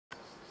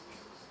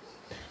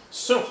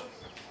So,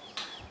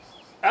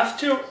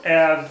 after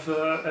I've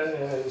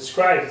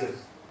described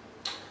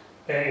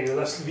in the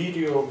last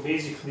video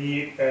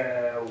basically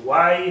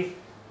why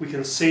we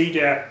can say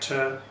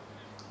that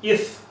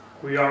if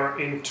we are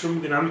in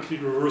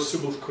thermodynamically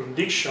reversible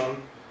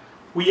condition,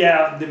 we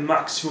have the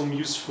maximum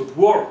useful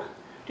work.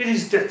 This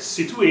is that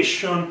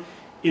situation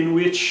in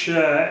which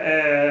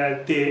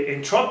the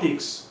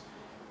entropics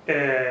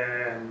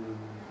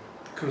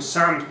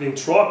consumed, the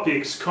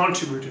entropics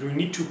contributed, we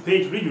need to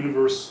pay to the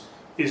universe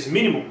is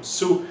minimum.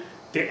 So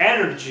the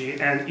energy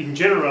and in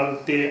general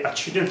the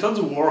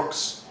accidental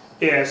works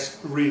is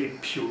really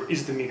pure,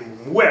 is the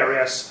minimum.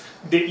 Whereas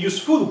the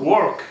useful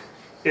work,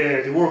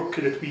 the work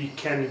that we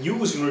can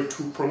use in order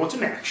to promote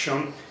an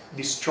action,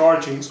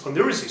 discharging on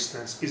the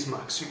resistance, is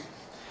maximum.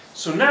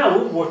 So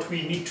now what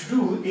we need to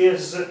do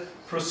is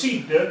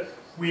proceed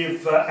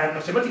with a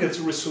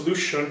mathematical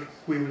resolution.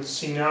 We will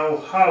see now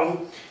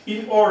how,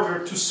 in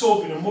order to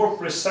solve in a more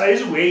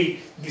precise way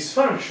this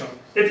function,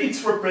 that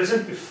it's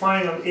represent the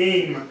final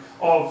aim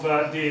of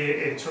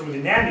the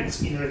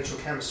thermodynamics in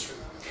electrochemistry.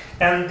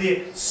 And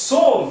the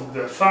solved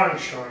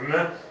function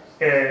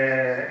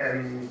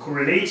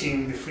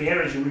correlating the free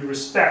energy with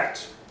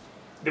respect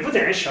the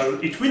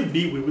potential, it will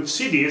be, we will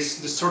see this,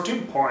 the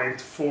starting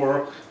point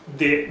for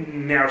the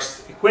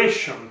nearest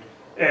equation,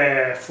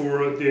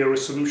 for the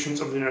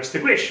resolutions of the nearest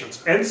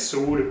equations, and so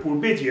the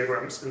Poolbay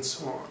diagrams and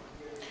so on.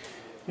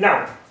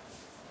 Now,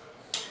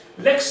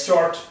 let's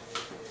start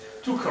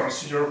to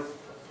consider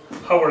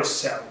our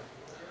cell.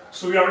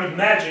 So we are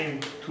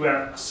imagining to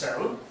have a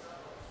cell.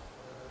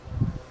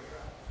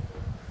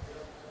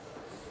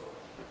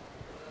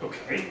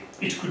 Okay,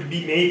 it could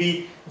be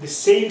maybe the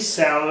same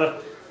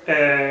cell,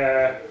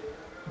 the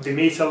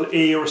metal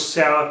air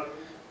cell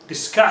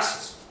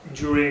discussed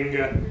during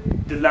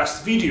the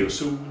last video,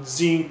 so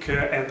zinc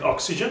and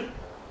oxygen,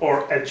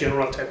 or a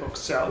general type of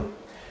cell.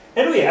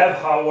 And we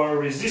have our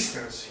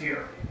resistance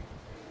here.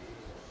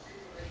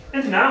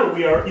 And now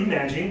we are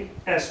imagining,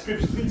 as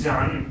previously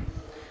done,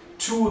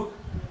 to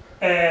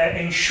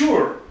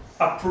ensure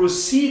a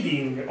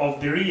proceeding of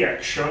the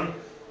reaction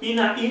in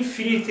an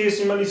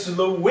infinitesimally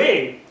slow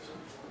way.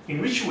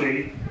 In which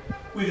way?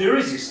 With the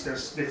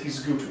resistance that is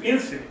go to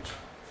infinite.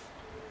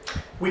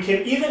 We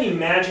can even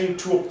imagine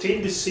to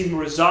obtain the same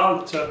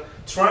result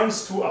trying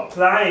to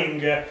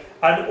applying an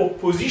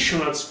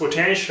oppositional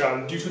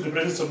potential due to the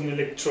presence of an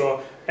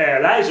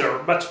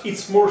electrolyzer, but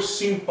it's more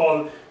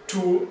simple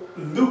to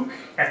look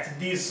at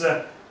this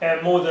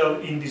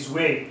model in this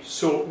way.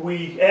 So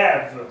we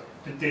have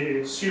that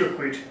the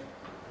circuit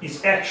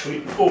is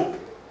actually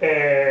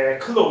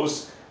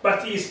closed,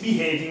 but is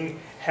behaving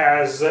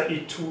as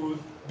it to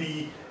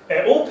be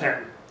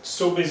open.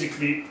 So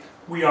basically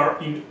we are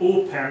in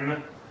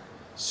open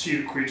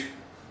circuit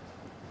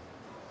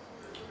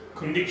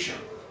condition.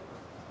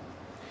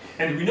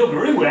 And we know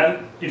very well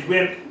that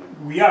when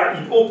we are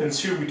in open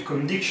circuit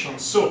condition,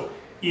 so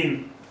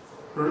in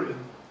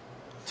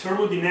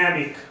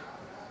thermodynamic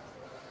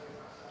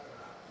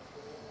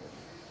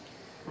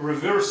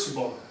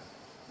reversible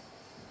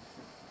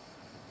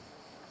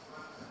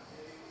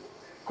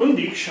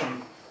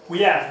condition, we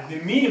have the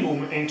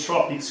minimum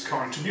entropics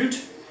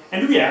contribute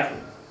and we have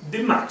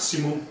the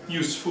maximum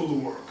useful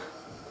work.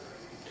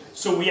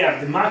 So we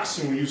have the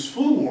maximum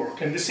useful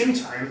work and at the same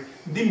time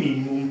the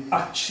minimum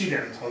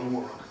accidental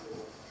work.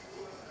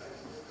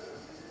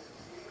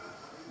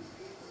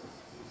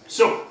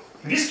 So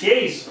in this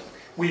case,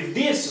 with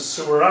this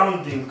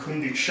surrounding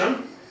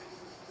condition,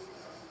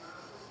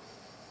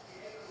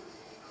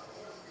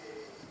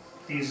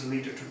 is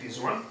leader to this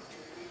one,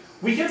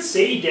 we can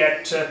say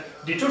that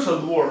the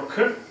total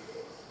work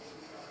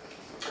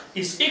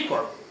is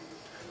equal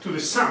to the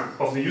sum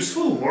of the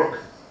useful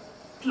work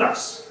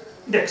plus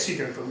the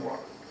accidental work.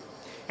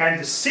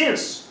 And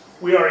since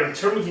we are in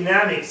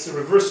thermodynamics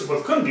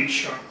reversible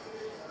condition,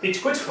 it's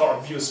quite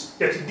obvious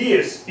that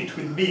this it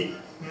will be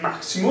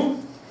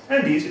maximum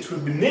and this it will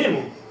be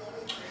minimum.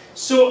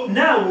 So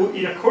now,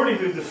 in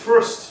accordance with the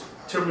first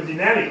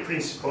thermodynamic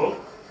principle,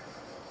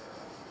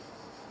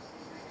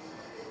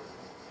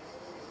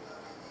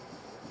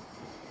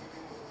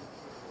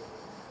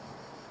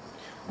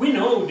 we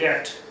know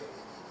that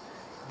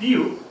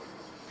du,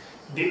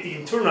 the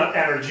internal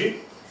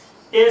energy,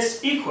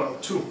 is equal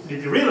to the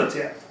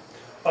derivative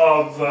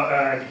of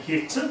the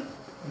heat,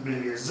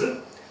 Blaise,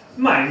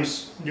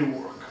 minus the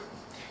work.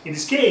 In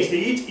this case,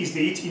 the heat is the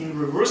heat in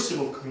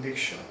reversible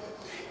condition.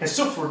 And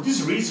so for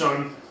this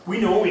reason, we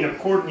know, in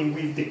accordance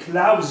with the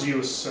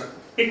Clausius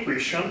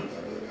equation,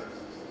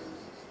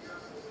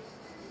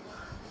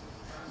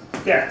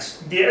 that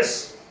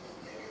this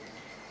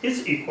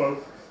is equal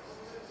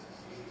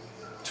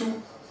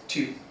to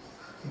T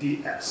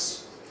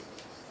ds.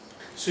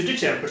 So the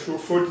temperature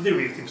for the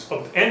derivatives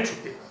of the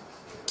entropy.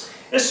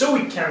 And so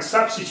we can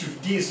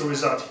substitute this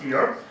result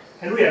here,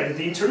 and we have that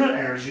the internal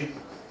energy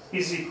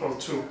is equal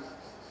to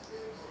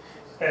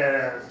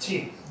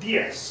T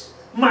ds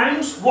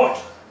minus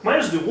what?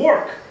 Minus the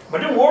work.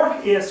 But the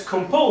work is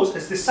composed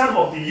as the sum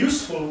of the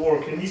useful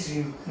work, and this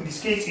in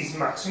this case is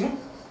maximum,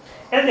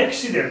 and the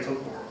accidental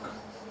work.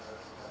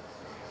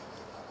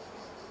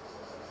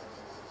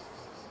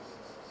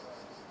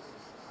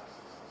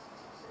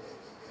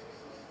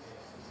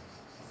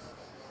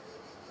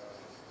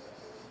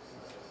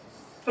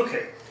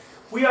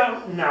 we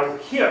are now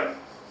here.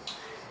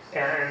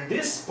 And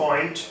this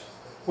point,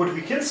 what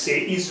we can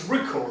say is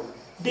recall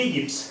the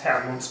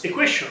Gibbs-Helmholtz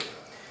equation.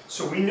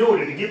 So we know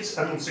that the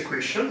Gibbs-Helmholtz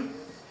equation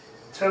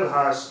tells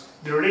us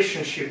the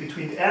relationship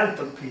between the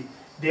entropy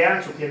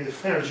and the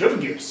free energy of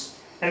Gibbs,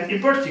 and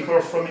in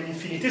particular from an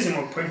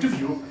infinitesimal point of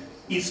view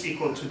is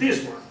equal to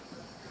this one.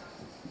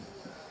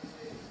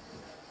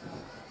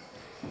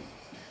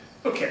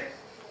 Okay,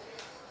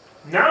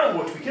 now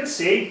what we can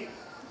say,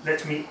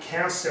 let me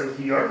cancel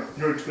here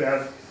in order to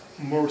have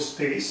more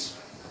space.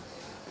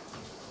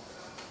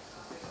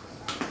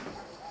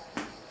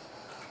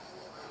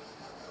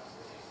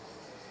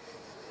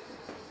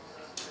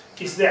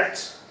 Is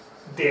that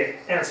the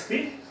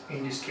entropy,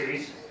 in this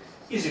case,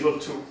 is equal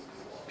to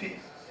P,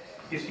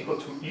 is equal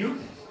to U,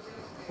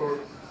 or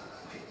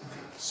P.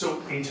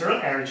 So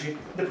internal energy,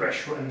 the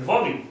pressure, and the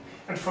volume.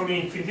 And from an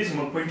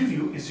infinitesimal point of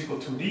view, is equal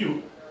to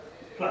du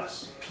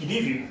plus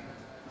PdV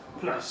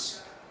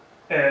plus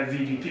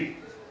VdP.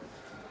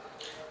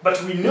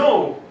 But we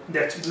know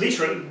that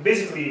literally,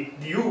 basically,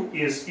 du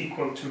is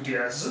equal to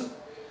ds,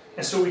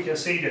 and so we can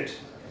say that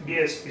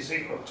ds is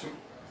equal to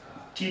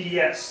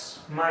TdS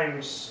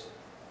minus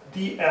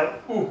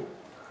dLu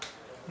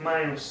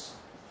minus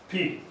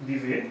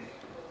PdV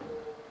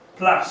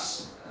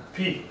plus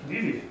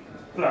PdV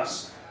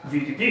plus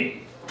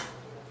VdP.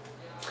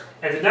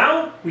 And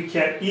now we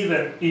can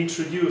even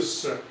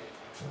introduce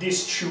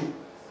these two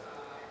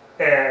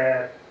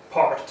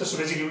parts. So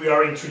basically we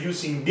are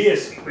introducing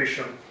this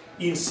equation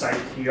inside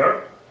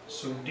here.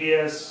 So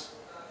ds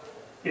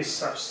is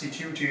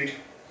substituted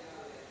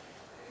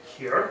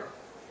here.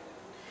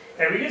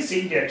 And we can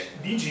see that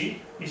dg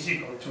is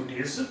equal to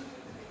this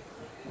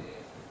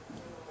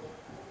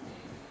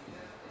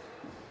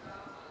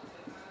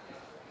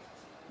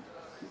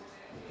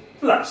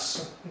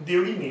plus the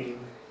remaining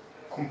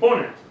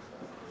component,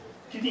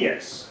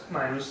 TdS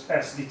minus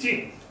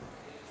SdT.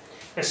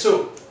 And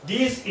so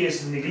this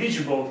is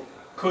negligible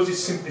because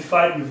it's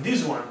simplified with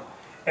this one,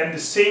 and the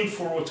same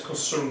for what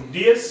concerns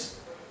this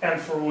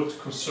and for what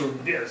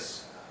concerns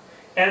this.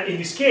 And in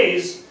this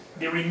case,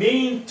 the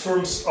remaining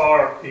terms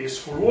are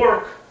useful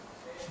work,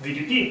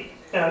 VdP,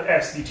 and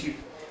SdT.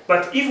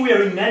 But if we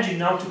are imagining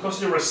now to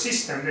consider a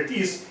system that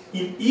is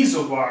in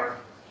isobar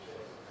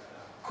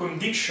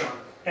condition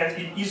and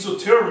in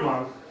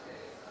isothermal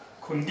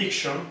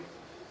condition,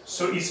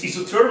 so it's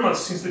isothermal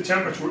since the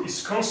temperature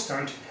is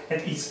constant,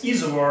 and it's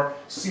isobar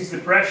since the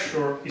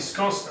pressure is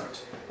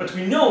constant. But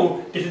we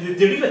know that the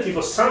derivative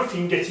of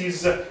something that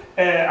is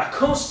a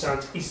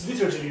constant is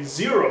literally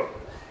zero.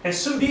 And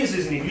so this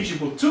is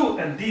negligible too,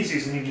 and this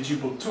is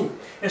negligible too.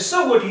 And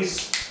so what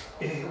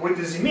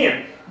does it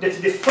mean?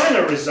 That the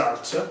final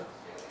result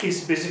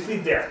is basically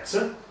that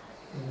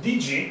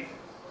dg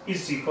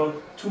is equal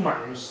to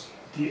minus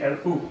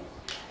dLu.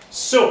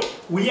 So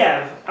we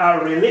have a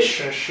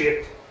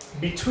relationship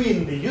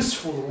between the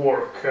useful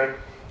work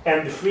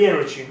and the free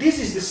energy. This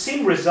is the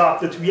same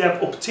result that we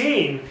have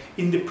obtained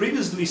in the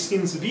previously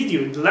seen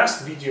video, in the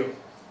last video.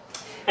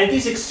 And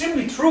this is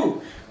extremely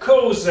true,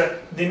 because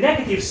the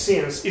negative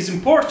sense is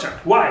important.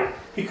 Why?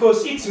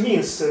 Because it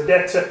means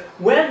that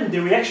when the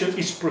reaction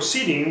is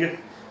proceeding,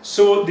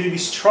 so the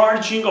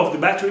discharging of the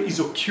battery is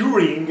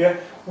occurring,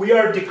 we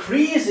are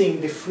decreasing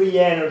the free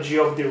energy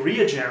of the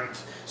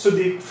reagent, so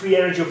the free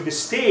energy of the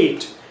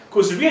state,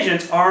 because the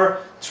reagents are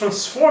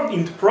transformed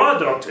into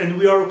product and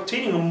we are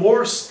obtaining a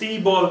more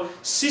stable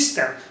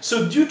system.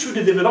 So due to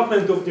the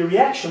development of the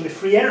reaction, the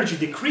free energy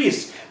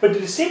decreases, but at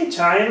the same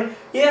time,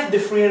 if the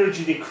free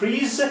energy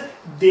decreases,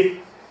 the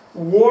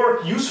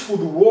useful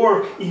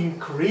work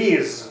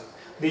increases.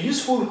 The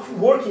useful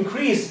work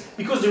increases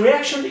because the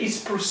reaction is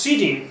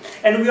proceeding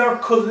and we are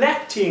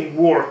collecting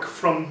work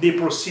from the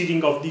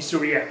proceeding of this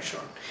reaction.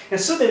 And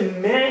so the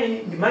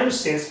minus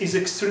sense is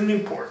extremely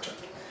important.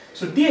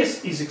 So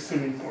this is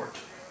extremely important.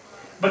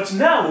 But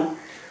now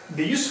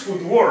the useful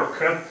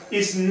work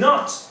is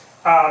not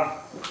a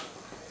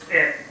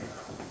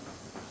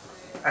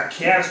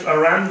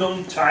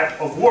random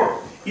type of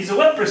work. It's a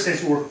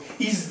well-precise work.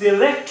 It's the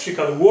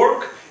electrical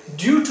work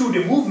due to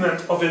the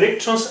movement of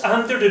electrons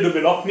under the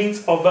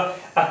development of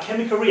a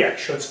chemical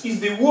reaction. It's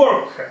the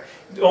work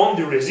on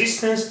the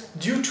resistance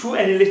due to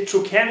an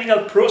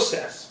electrochemical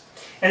process.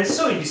 And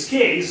so in this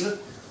case,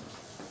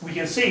 we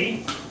can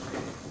say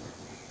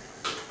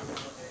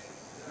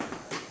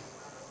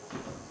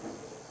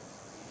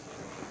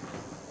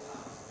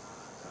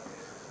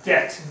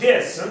that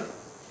this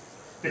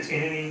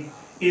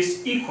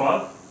is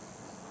equal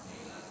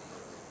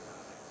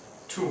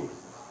to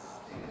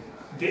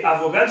the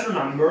Avogadro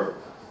number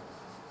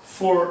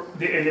for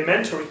the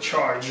elementary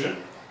charge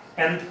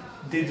and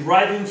the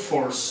driving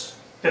force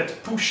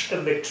that push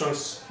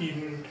electrons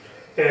in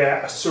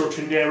a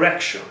certain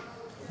direction,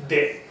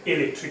 the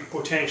electric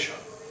potential.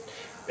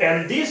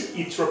 And this,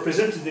 it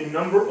represents the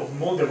number of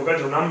mole, the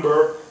Avogadro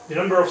number, the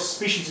number of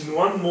species in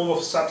one mole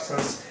of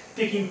substance,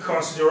 taking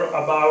consider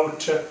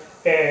about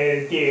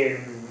the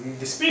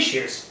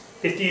species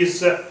that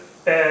is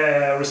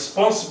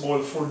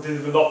responsible for the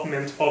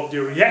development of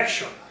the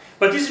reaction.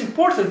 But it's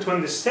important to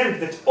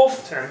understand that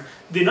often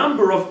the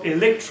number of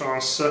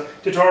electrons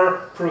that are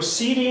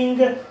proceeding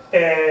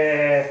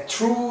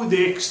through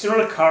the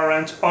external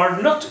current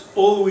are not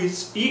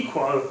always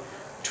equal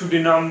to the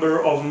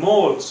number of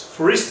moles.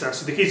 For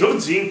instance, in the case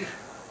of zinc,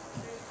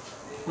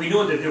 we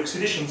know that the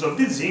oxidations of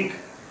the zinc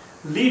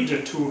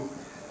lead to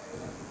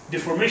the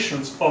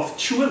formations of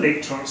 2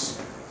 electrons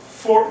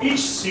for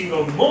each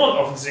single mole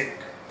of zinc.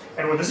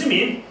 And what does it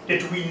mean?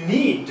 That we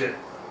need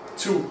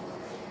to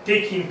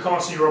take in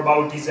consider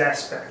about this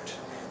aspect.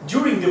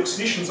 During the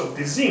oxidations of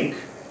the zinc,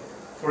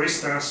 for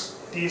instance,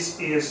 this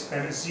is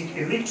a zinc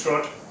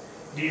electrode,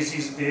 this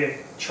is the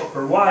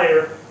copper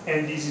wire,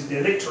 and this is the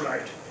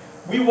electrolyte.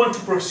 We want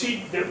to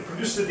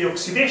produce the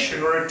oxidation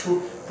in order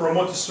to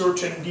promote a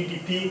certain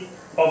DDP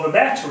of a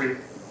battery.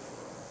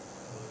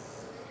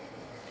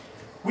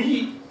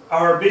 We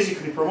are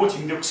basically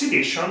promoting the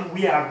oxidation.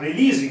 We are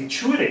releasing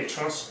 2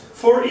 electrons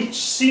for each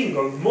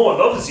single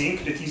mole of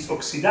zinc that is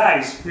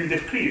oxidized with the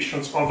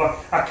creations of a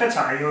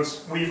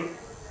cations with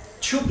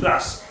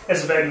 2+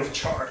 as value of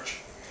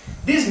charge.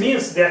 This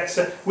means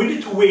that we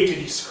need to weight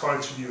this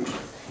contribution.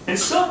 And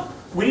so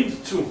we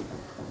need to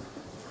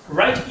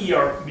write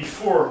here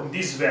before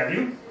this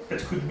value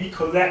that could be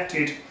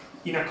collected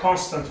in a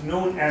constant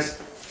known as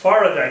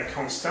Faraday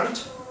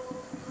constant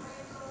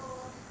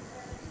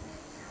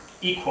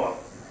equal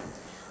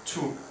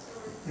to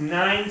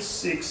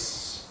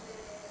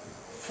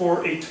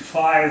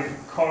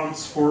 96485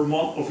 coulombs per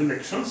mole of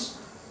electrons.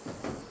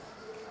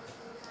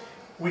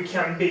 We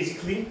can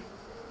basically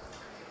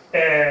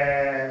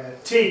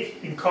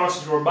take in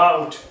consider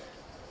about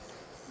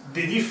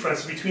the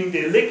difference between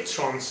the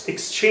electrons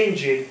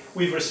exchanged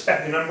with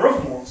respect to the number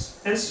of moles,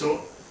 and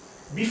so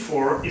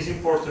before is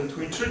important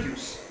to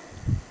introduce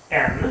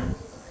n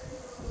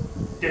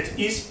that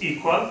is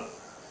equal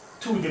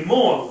to the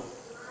mole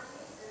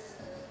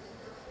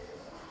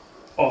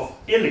of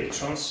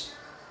electrons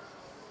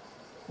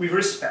with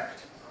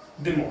respect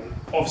to the mole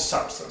of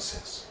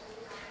substances.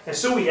 And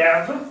so we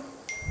have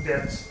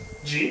that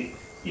G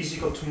is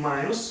equal to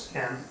minus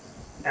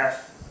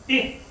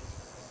mFe.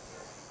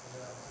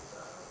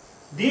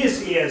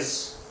 This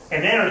is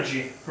an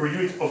energy per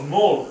unit of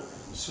mole,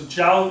 so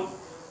joule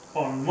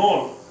on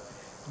mole.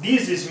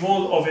 This is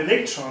mole of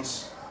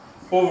electrons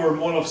over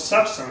mole of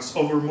substance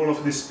over mole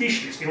of the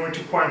species, in order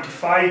to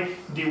quantify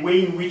the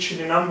way in which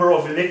the number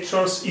of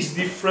electrons is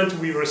different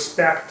with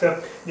respect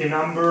to the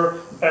number,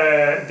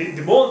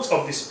 the moles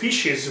of the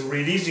species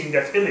releasing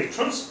that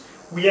electrons.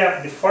 We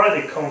have the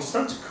Faraday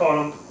constant,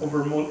 coulomb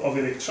over mole of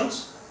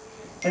electrons,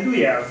 and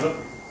we have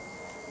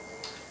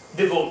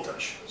the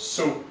voltage.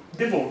 So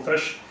the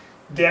voltage,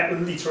 the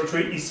literature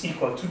is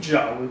equal to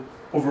joule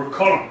over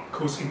coulomb,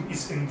 because it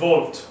is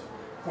involved.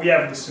 We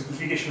have the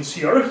simplifications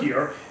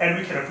here, and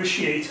we can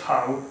appreciate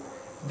how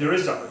the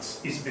results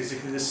is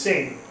basically the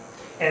same.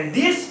 And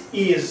this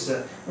is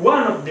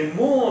one of the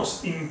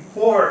most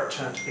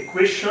important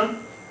equations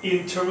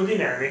in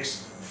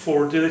thermodynamics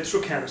for the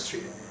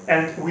electrochemistry.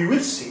 And we will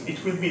see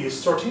it will be the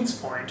starting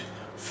point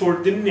for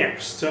the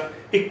next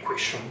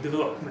equation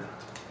development.